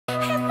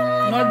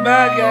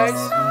Not bad,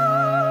 guys.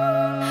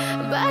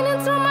 Burning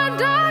through my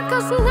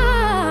darkest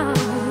night.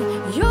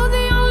 You're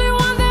the only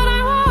one that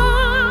I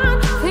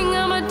want. Think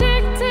I'm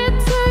addicted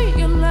to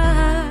your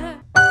light.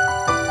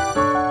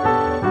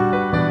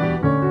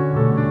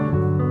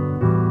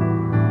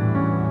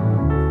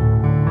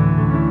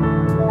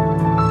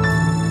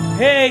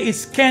 Hey,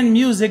 it's Ken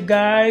Music,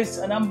 guys,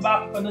 and I'm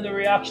back with another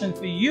reaction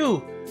for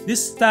you.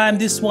 This time,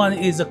 this one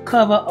is a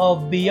cover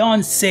of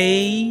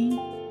Beyoncé,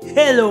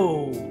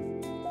 Hello.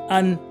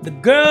 And the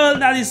girl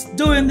that is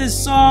doing this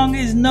song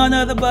is none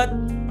other but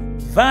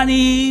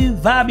Vanny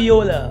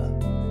Vabiola.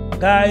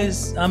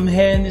 Guys, I'm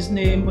hearing this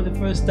name for the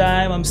first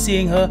time. I'm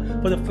seeing her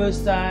for the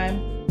first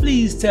time.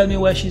 Please tell me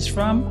where she's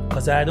from,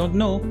 because I don't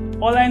know.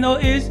 All I know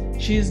is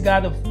she's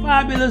got a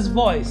fabulous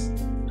voice,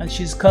 and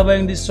she's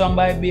covering this song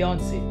by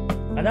Beyoncé.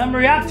 And I'm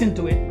reacting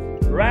to it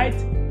right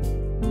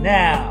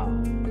now.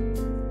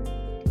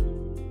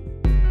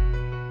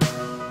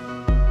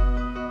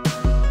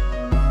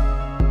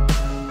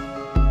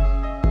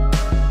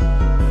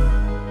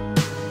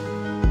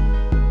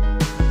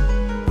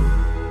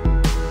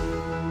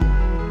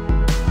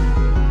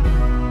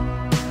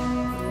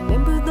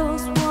 Remember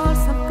those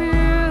walls I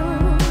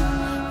built?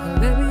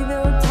 Maybe they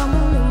were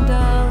tumbling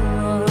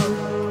down.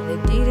 They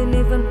didn't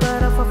even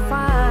put up a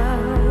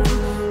fight.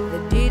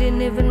 They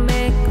didn't even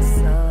make a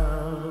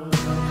sound.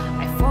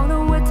 I found a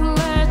way to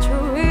let you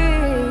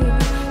in,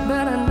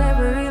 but I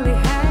never really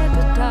had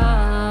the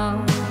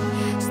time.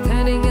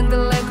 Standing in the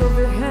leg of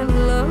your hand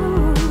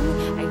low,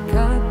 I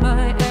got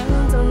my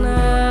hands on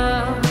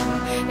now.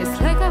 It's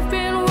like I've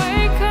been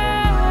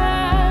waking.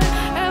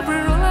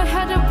 Every rule I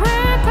had to break.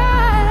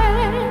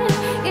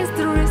 It's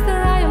the risk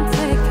that I am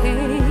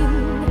taking.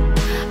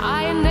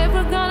 I ain't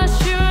never gonna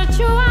shoot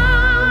you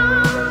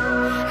out.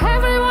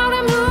 Everyone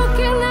I'm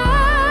looking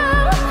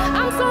now,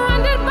 I'm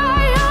surrounded by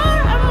your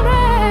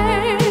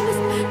embrace.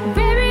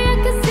 Baby, I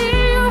can see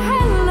you,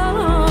 hello.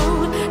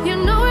 You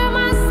know you're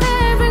my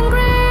saving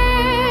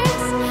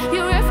grace.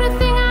 You're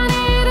everything I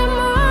need and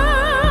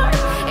more.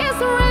 It's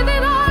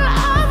written all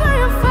over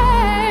your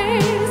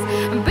face.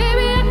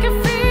 Baby, I can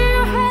feel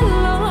you,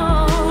 hello.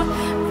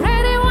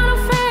 Ready, wanna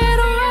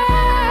fade away.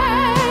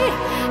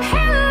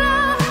 Hello,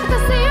 I can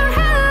see you,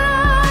 hello.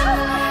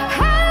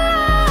 Hello,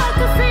 I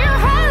can feel you,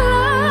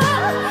 hello.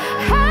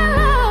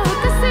 Hello, I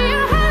can see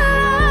you, hello.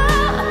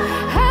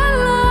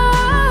 Hello.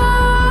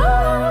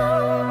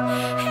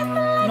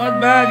 Not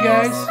bad,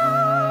 guys.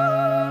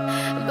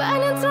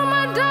 Burning through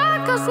my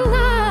darkest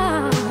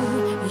night.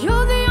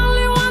 You're the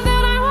only one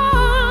that I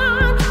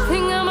want.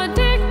 Think I'm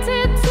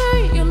addicted to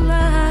your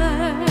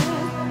light.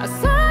 I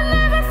saw I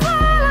never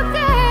fall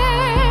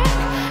again,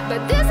 but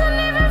this don't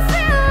even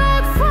feel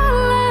like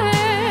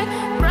falling.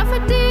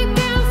 Gravity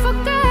can't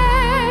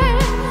forget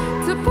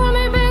to pull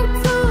me back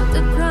to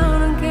the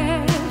ground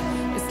again.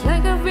 It's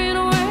like I've been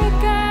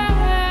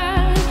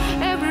awakened.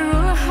 Every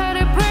rule I had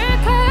to break.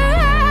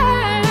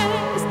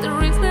 It's the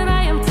risk that I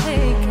am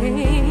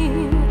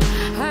taking.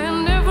 I am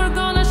never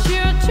gonna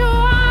shoot you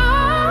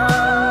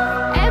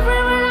out.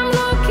 Everywhere I'm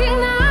looking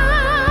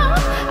now,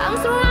 I'm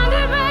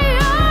surrounded by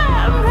your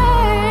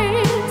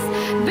embrace.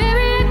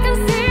 Baby, I can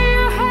see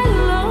you,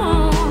 hello.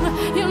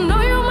 You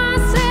know you're my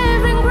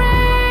saving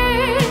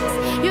grace.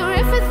 You're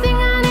everything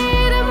I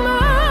need and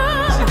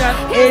more. She got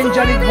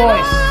angelic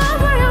voice.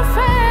 Over your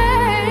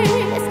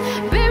face.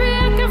 Baby,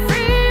 I can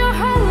feel you,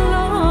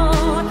 hello.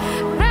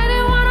 Ready,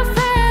 wanna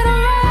fade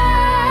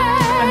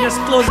away. And just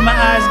close my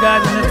eyes,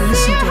 guys, and let me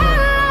listen to her.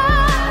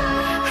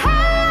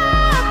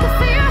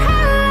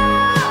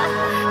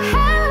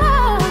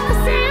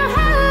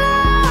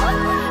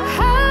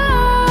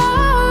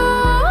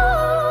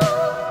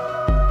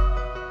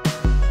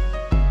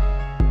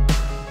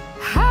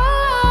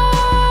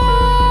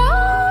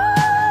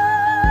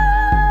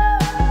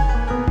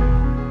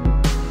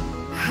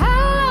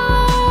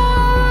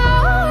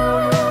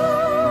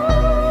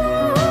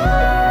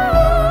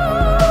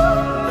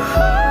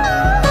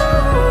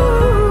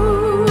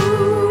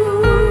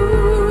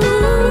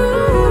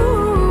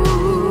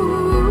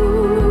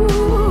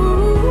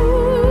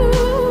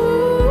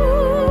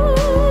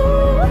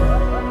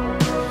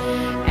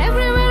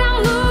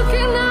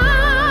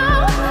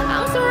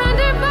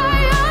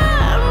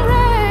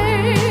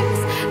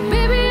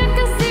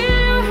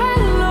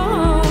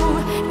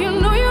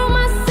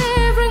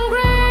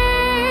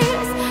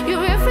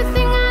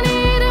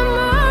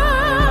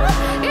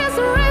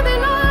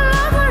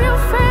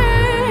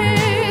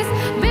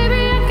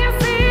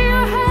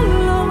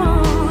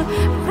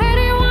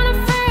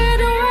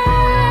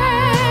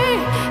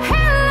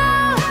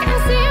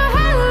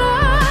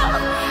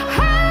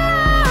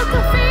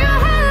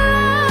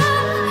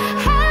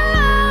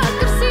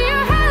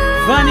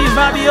 Vanny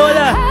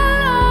Vabiola.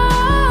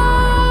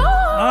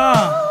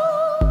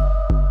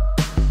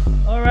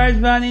 Alright,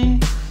 Vanny.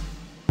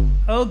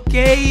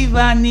 Okay,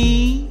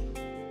 Vanny.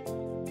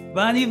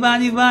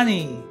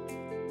 Vanny.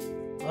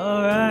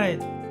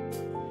 Alright.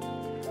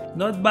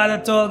 Not bad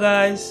at all,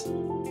 guys.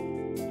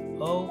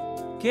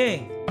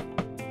 Okay.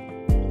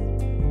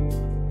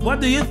 What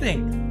do you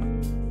think?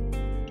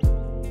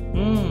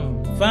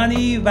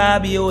 Vanny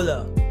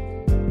Vabiola.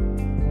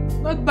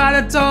 Not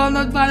bad at all,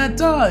 not bad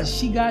at all.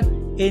 She got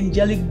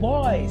angelic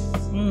voice.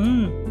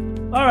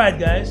 Alright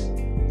guys,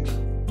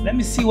 let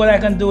me see what I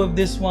can do with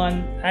this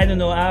one. I don't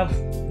know, I've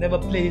never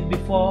played it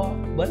before,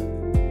 but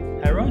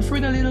I run through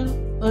it a little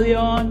early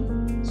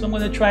on, so I'm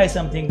gonna try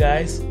something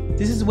guys.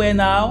 This is where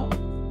now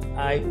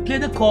I play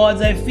the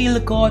chords, I feel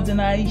the chords,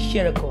 and I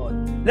share the chord.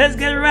 Let's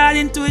get right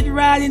into it,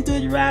 right into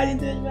it, right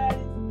into it, right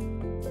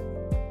into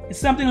it. It's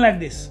something like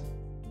this.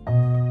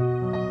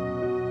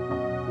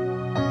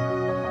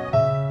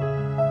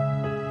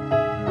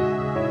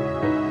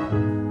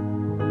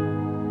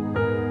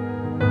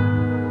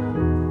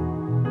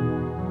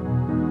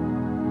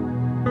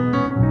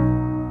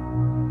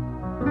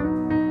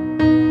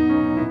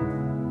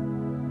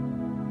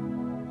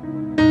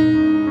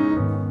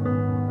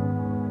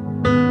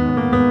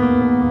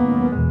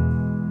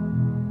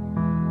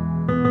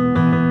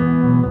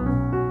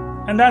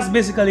 And that's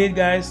basically it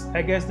guys.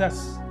 I guess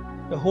that's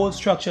the whole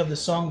structure of the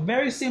song.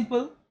 Very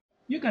simple.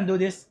 You can do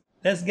this.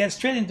 Let's get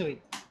straight into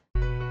it.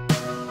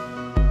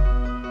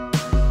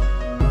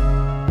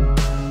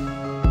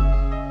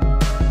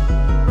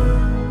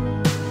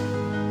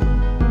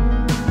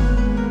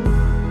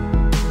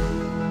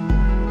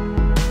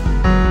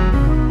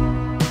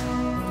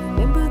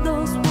 Remember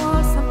those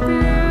walls I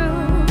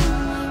built,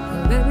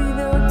 and baby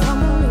they were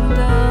tumbling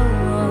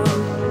down.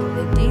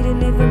 They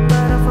didn't even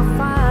burn off a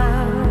fire.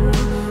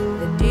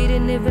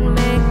 Didn't even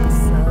make a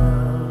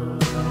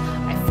sound.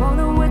 I found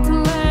a way to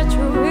let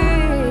you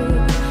in,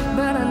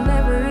 but I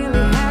never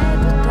really had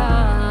the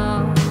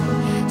time.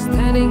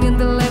 Standing in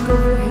the leg of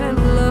your hand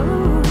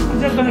alone.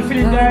 Is that gonna feel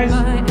it guys?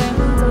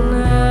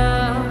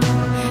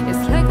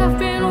 It's like I've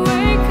been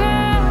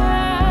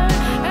awakened.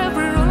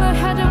 Every rule I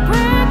had to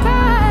break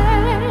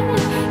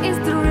is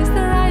the risk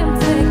that I am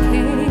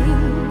taking.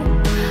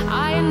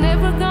 I am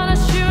never gonna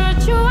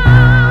shoot you out.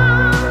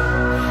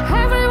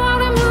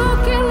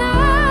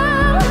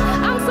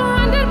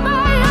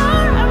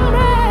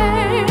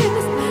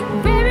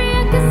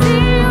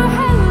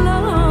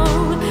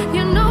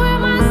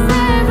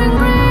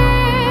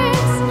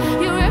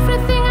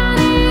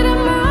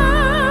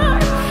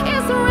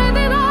 It's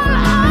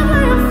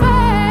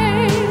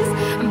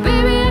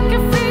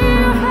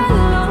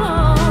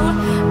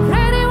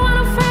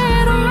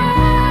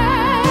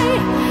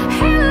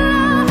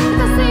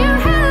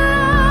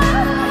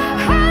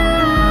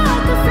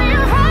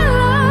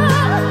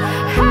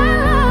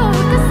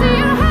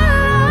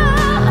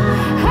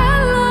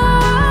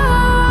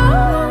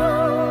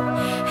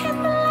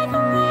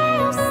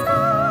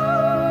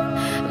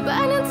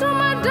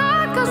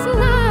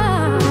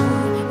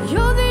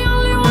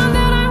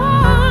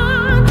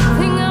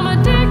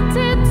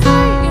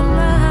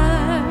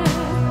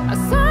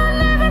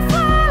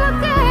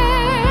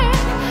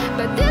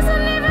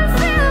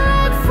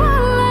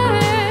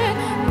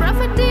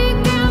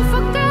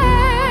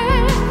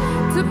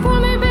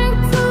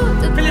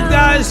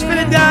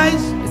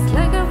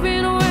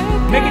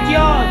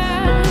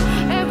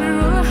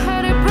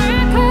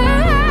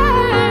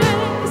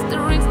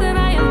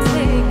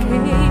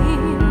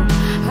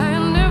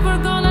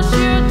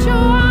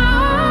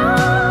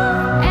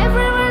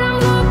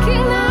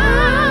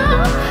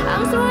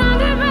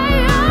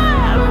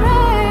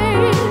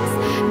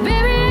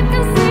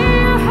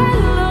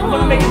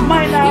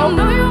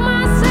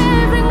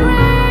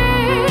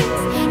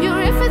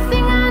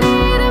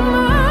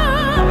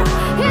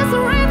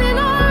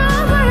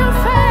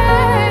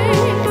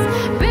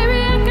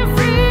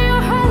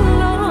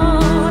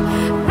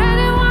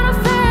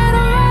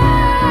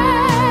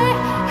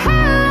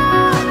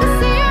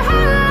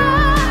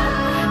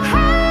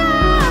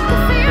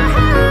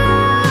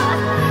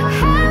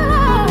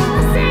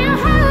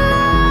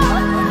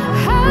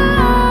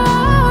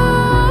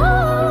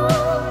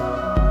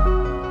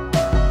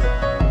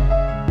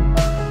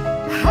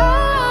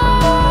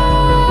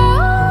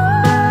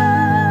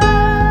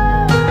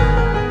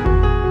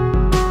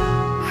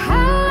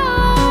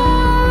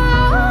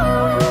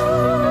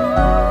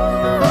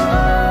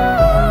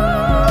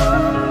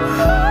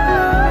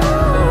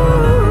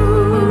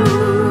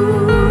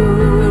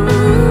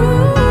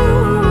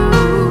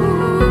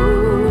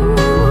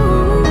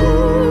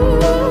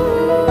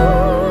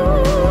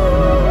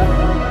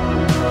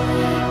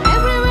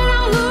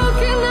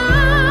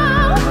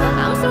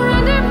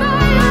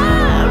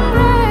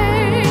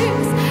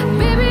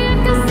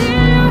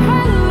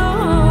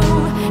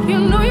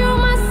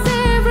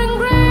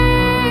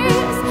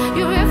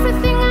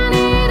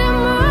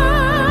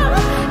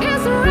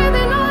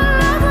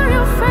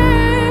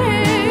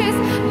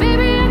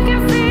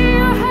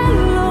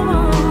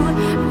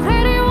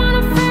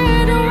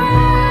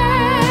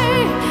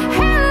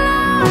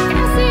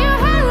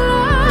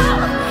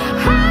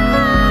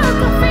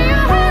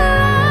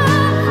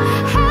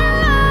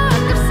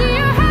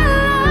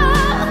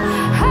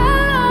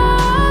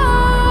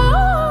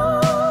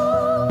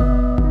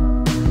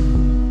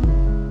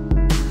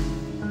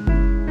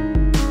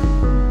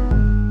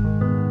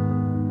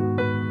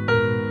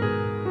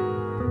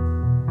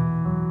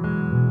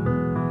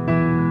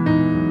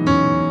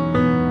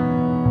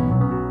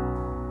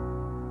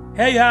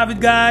Here you have it,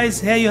 guys.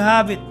 Here you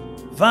have it.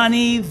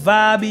 Vanny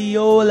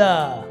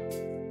Vabiola.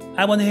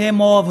 I want to hear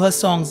more of her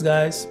songs,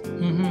 guys.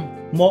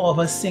 More of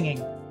her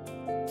singing.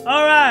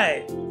 All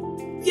right.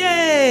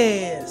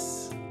 Yes.